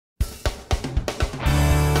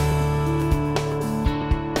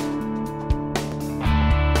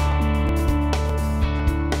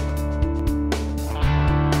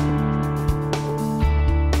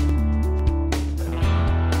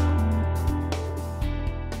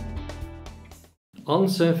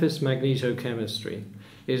On-surface magnetochemistry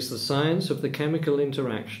is the science of the chemical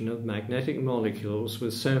interaction of magnetic molecules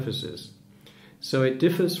with surfaces, so it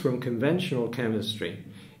differs from conventional chemistry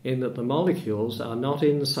in that the molecules are not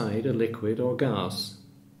inside a liquid or gas.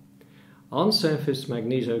 On-surface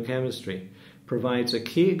magnetochemistry provides a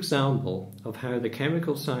key example of how the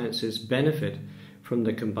chemical sciences benefit from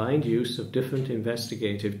the combined use of different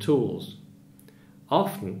investigative tools.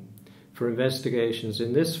 Often, for investigations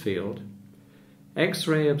in this field,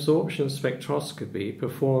 X-ray absorption spectroscopy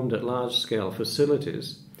performed at large-scale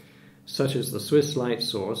facilities, such as the Swiss light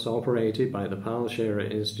source operated by the Paul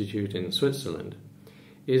Scherrer Institute in Switzerland,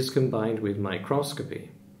 is combined with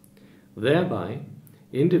microscopy. Thereby,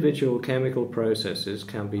 individual chemical processes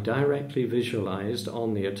can be directly visualized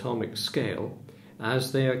on the atomic scale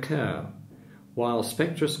as they occur, while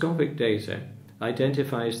spectroscopic data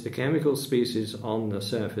identifies the chemical species on the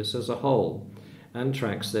surface as a whole and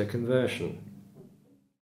tracks their conversion.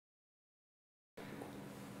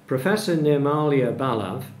 Professor Nirmalya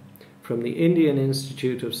Ballav from the Indian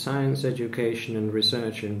Institute of Science Education and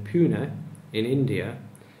Research in Pune, in India,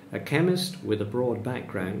 a chemist with a broad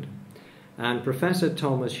background, and Professor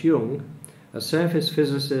Thomas Jung, a surface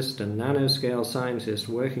physicist and nanoscale scientist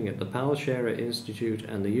working at the Paul Scherrer Institute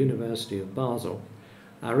and the University of Basel,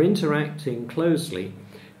 are interacting closely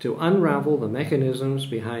to unravel the mechanisms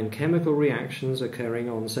behind chemical reactions occurring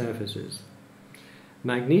on surfaces.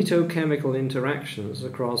 Magnetochemical interactions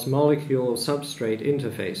across molecule-substrate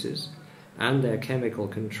interfaces and their chemical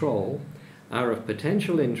control are of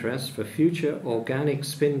potential interest for future organic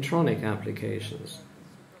spintronic applications.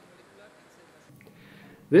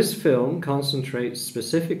 This film concentrates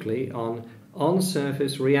specifically on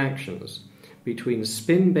on-surface reactions between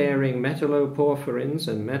spin-bearing metalloporphyrins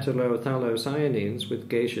and metallocyanines with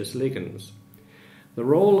gaseous ligands. The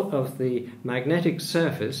role of the magnetic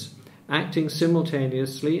surface acting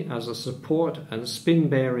simultaneously as a support and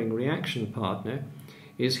spin-bearing reaction partner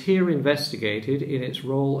is here investigated in its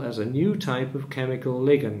role as a new type of chemical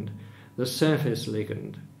ligand, the surface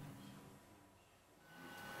ligand.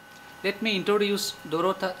 Let me introduce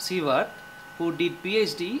Dorotha Sievert, who did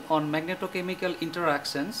PhD on magnetochemical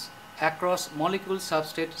interactions across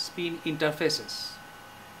molecule-substrate spin interfaces.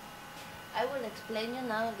 I will explain you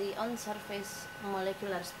now the on-surface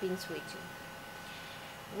molecular spin switching.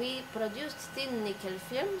 We produced thin nickel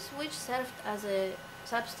films which served as a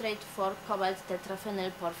substrate for cobalt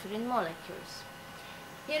tetraphenyl porphyrin molecules.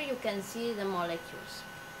 Here you can see the molecules.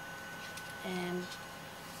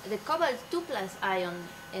 The cobalt 2+ ion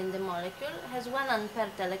in the molecule has one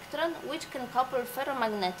unpaired electron which can couple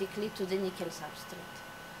ferromagnetically to the nickel substrate.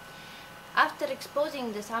 After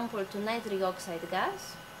exposing the sample to nitric oxide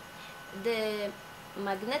gas, the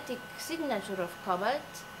magnetic signature of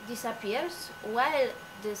cobalt disappears while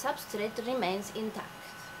the substrate remains intact.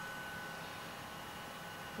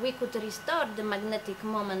 We could restore the magnetic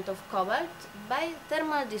moment of cobalt by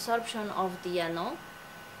thermal desorption of the NO,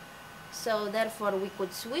 so therefore we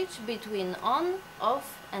could switch between on,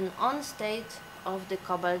 off and on state of the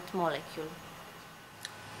cobalt molecule.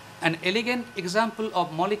 An elegant example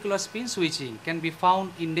of molecular spin switching can be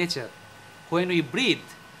found in nature. When we breathe,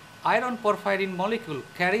 iron porphyrin molecule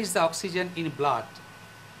carries the oxygen in blood.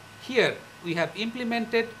 Here we have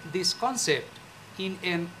implemented this concept in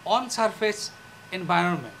an on-surface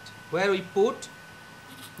environment where we put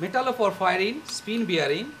metalloporphyrin spin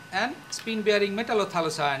bearing and spin bearing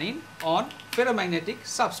metallocyanine on ferromagnetic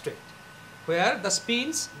substrate where the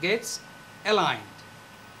spins gets aligned.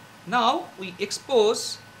 Now we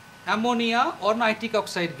expose ammonia or nitric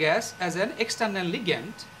oxide gas as an external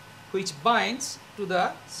ligand which binds to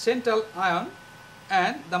the central ion,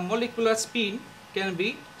 and the molecular spin can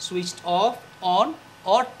be switched off, on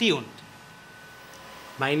or tuned.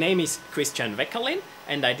 My name is Christian Weckerlin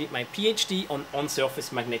and I did my PhD on on-surface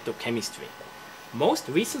magnetochemistry. Most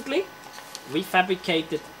recently we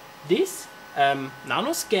fabricated this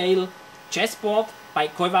nanoscale chessboard by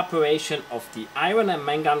coevaporation of the iron and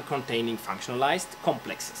mangan containing functionalized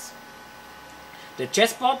complexes. The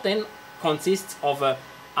chessboard then consists of an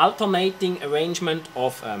alternating arrangement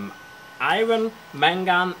of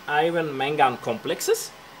iron-mangan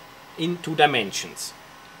complexes in 2 dimensions.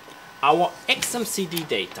 Our XMCD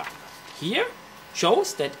data here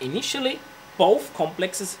shows that initially both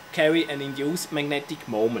complexes carry an induced magnetic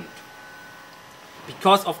moment.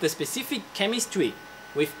 Because of the specific chemistry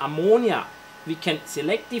with ammonia, we can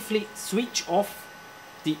selectively switch off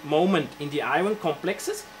the moment in the iron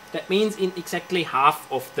complexes. That means in exactly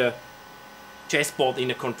half of the chessboard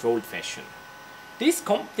in a controlled fashion. This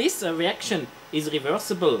reaction is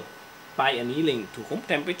reversible by annealing to room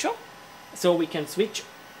temperature, so we can switch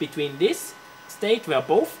between this state where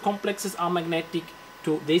both complexes are magnetic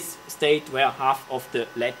to this state where half of the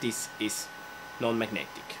lattice is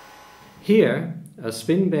non-magnetic. Here, a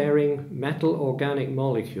spin-bearing metal organic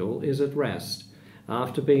molecule is at rest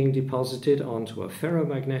after being deposited onto a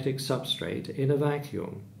ferromagnetic substrate in a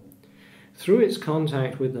vacuum. Through its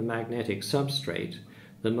contact with the magnetic substrate,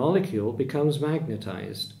 the molecule becomes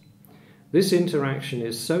magnetized. This interaction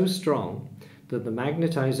is so strong that the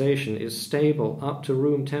magnetization is stable up to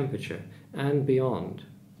room temperature and beyond.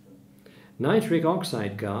 Nitric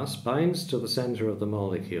oxide gas binds to the center of the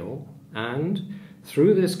molecule and,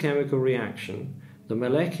 through this chemical reaction, the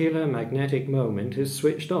molecular magnetic moment is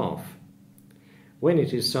switched off. When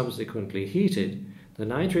it is subsequently heated, the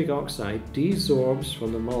nitric oxide desorbs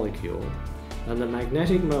from the molecule and the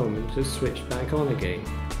magnetic moment is switched back on again.